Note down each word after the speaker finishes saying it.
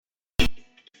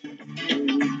Yes,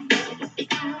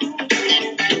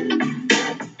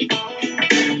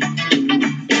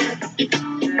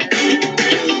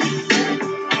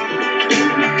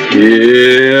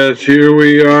 here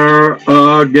we are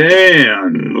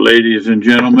again, ladies and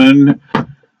gentlemen.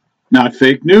 Not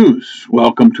fake news.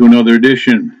 Welcome to another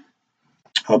edition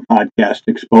of podcast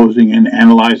exposing and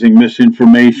analyzing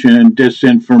misinformation,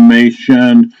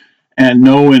 disinformation, and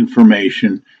no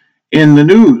information in the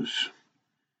news.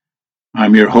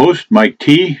 I'm your host, Mike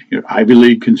T., your Ivy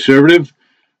League Conservative,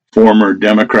 former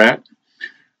Democrat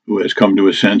who has come to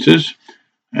his senses.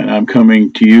 And I'm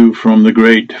coming to you from the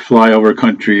great flyover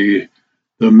country,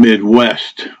 the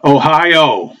Midwest,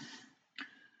 Ohio.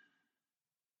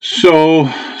 So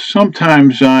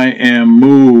sometimes I am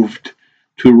moved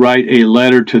to write a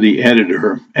letter to the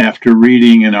editor after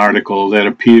reading an article that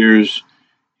appears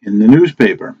in the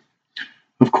newspaper.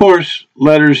 Of course,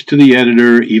 letters to the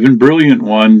editor, even brilliant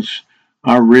ones,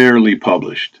 are rarely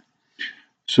published.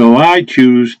 So I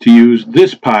choose to use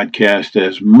this podcast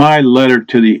as my letter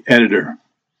to the editor.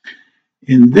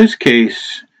 In this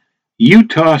case,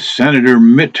 Utah Senator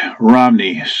Mitt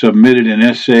Romney submitted an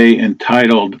essay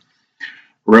entitled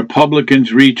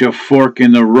Republicans Reach a Fork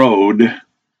in the Road,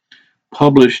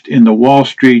 published in the Wall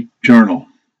Street Journal.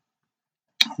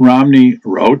 Romney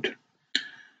wrote,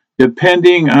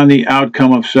 depending on the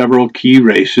outcome of several key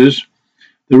races,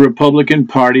 the Republican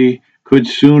Party could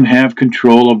soon have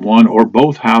control of one or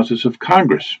both houses of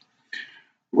Congress.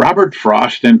 Robert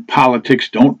Frost and politics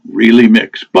don't really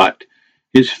mix, but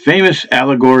his famous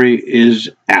allegory is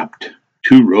apt.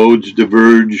 Two roads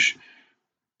diverge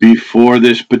before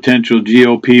this potential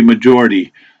GOP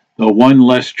majority. The one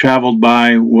less traveled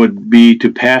by would be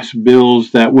to pass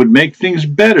bills that would make things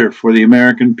better for the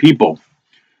American people.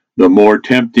 The more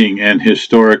tempting and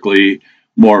historically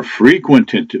more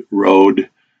frequented road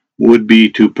would be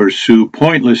to pursue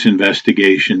pointless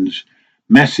investigations,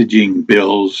 messaging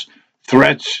bills,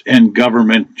 threats, and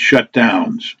government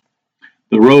shutdowns.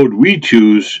 The road we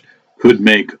choose could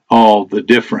make all the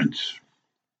difference.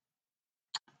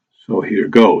 So here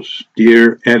goes.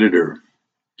 Dear editor,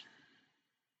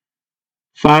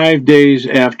 5 days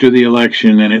after the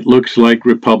election, and it looks like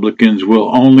Republicans will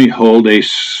only hold a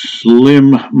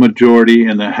slim majority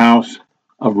in the House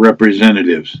of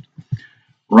Representatives.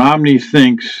 Romney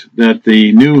thinks that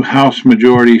the new House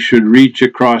majority should reach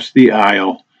across the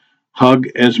aisle, hug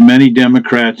as many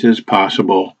Democrats as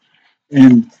possible,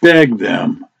 and beg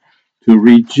them to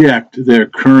reject their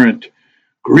current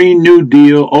Green New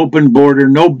Deal, open border,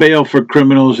 no bail for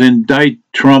criminals, indict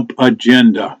Trump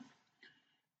agenda,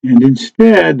 and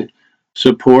instead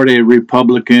support a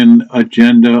Republican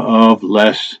agenda of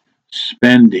less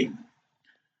spending.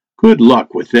 Good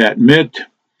luck with that, Mitt.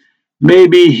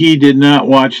 Maybe he did not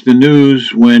watch the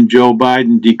news when Joe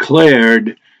Biden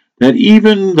declared that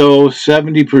even though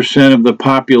 70% of the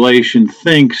population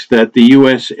thinks that the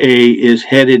USA is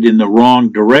headed in the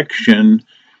wrong direction,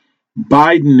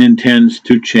 Biden intends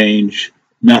to change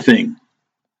nothing.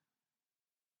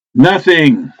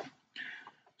 Nothing.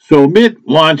 So Mitt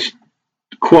wants,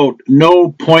 quote,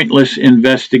 no pointless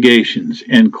investigations,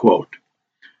 end quote.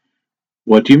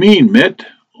 What do you mean, Mitt?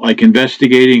 Like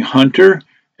investigating Hunter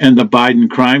and the Biden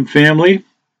crime family?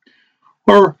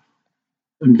 Or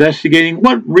investigating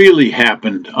what really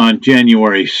happened on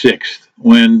January 6th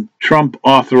when Trump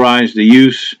authorized the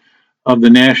use of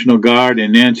the National Guard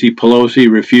and Nancy Pelosi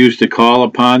refused to call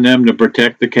upon them to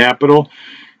protect the Capitol?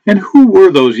 And who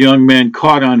were those young men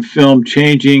caught on film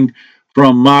changing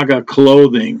from MAGA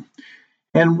clothing?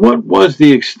 And what was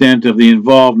the extent of the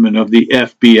involvement of the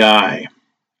FBI?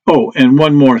 Oh, and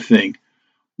one more thing.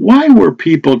 Why were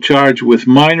people charged with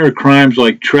minor crimes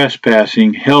like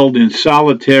trespassing held in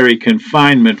solitary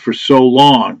confinement for so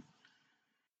long?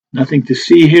 Nothing to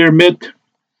see here, Mitt?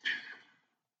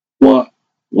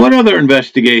 What other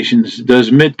investigations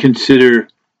does Mitt consider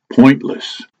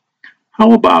pointless?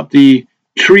 How about the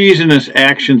treasonous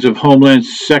actions of Homeland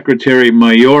Secretary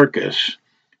Mayorkas,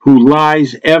 who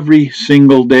lies every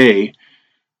single day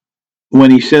when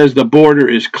he says the border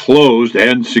is closed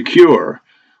and secure,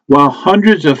 while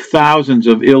hundreds of thousands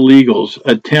of illegals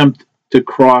attempt to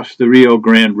cross the Rio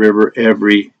Grande River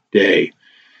every day?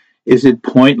 Is it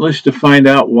pointless to find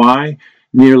out why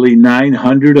nearly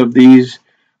 900 of these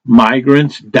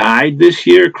migrants died this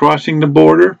year crossing the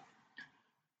border?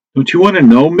 Don't you want to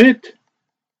know, Mitt?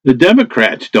 The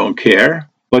Democrats don't care,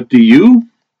 but do you?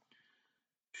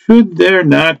 Should there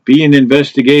not be an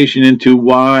investigation into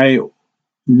why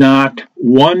not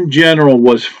one general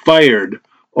was fired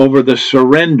over the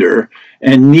surrender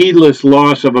and needless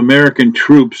loss of American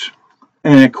troops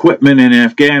and equipment in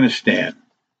Afghanistan?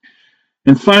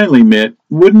 And finally, Mitt,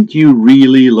 wouldn't you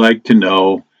really like to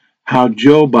know how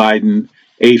Joe Biden,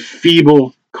 a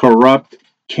feeble, corrupt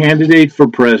candidate for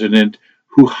president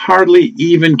who hardly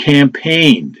even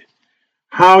campaigned,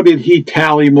 how did he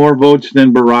tally more votes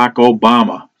than Barack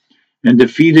Obama and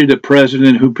defeated a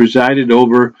president who presided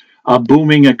over a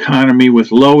booming economy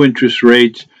with low interest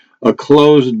rates, a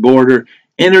closed border,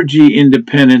 energy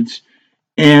independence,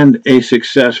 and a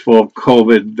successful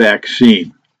COVID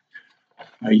vaccine?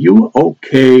 Are you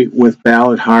okay with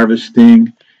ballot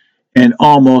harvesting and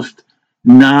almost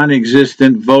non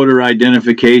existent voter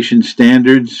identification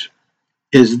standards?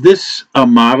 Is this a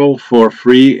model for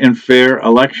free and fair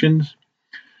elections?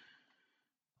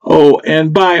 Oh,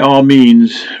 and by all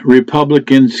means,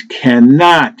 Republicans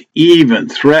cannot even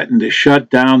threaten to shut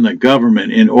down the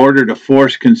government in order to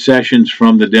force concessions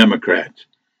from the Democrats.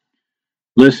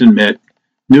 Listen, Mitt,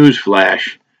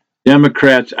 newsflash.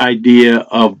 Democrats' idea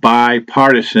of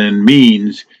bipartisan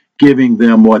means giving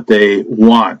them what they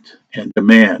want and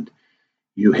demand.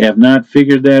 You have not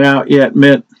figured that out yet,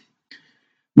 Mitt?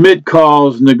 Mitt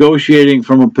calls negotiating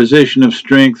from a position of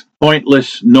strength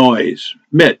pointless noise.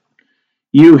 Mitt,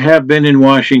 you have been in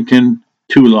Washington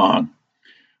too long.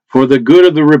 For the good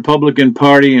of the Republican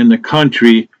Party and the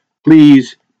country,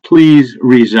 please, please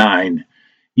resign.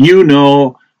 You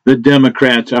know the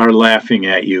Democrats are laughing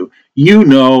at you. You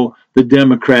know the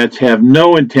Democrats have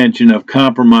no intention of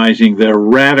compromising their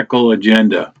radical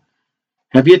agenda.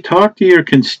 Have you talked to your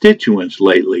constituents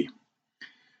lately?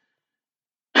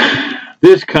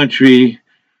 This country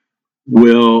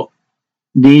will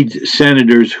need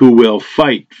senators who will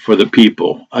fight for the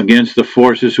people against the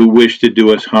forces who wish to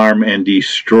do us harm and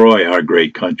destroy our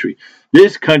great country.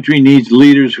 This country needs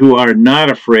leaders who are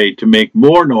not afraid to make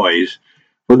more noise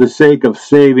for the sake of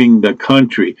saving the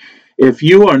country. If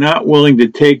you are not willing to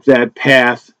take that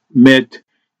path, Mitt,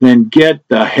 then get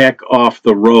the heck off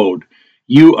the road.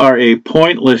 You are a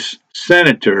pointless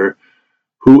senator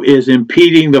who is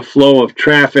impeding the flow of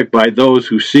traffic by those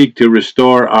who seek to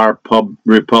restore our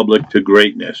republic to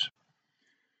greatness.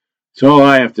 That's all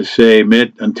I have to say,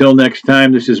 Mitt. Until next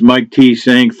time, this is Mike T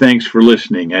saying thanks for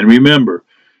listening. And remember,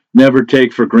 never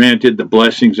take for granted the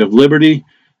blessings of liberty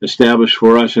established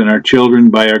for us and our children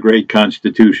by our great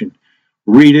Constitution.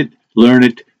 Read it, learn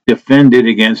it, defend it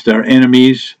against our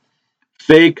enemies.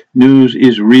 Fake news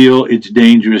is real, it's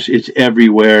dangerous, it's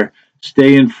everywhere.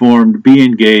 Stay informed, be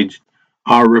engaged.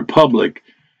 Our republic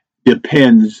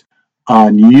depends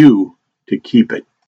on you to keep it.